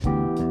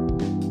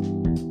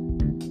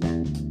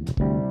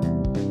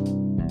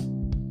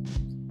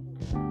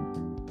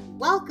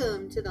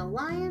to the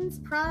Lion's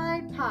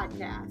Pride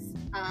podcast.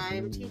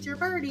 I'm Teacher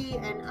Birdie,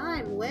 and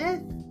I'm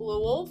with Blue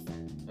Wolf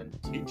and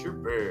Teacher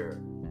Bear.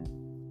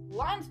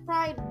 Lion's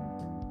Pride.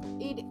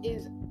 It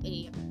is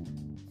a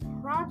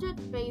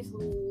project-based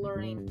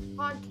learning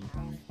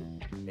podcast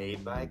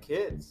Made by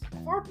kids.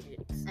 for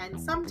kids. and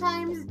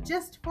sometimes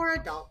just for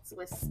adults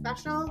with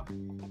special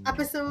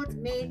episodes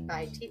made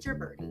by Teacher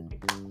Birdie.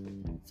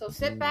 So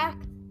sit back.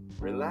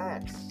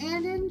 Relax.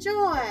 And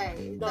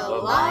enjoy The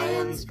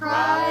Lion's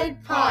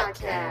Pride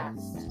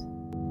podcast.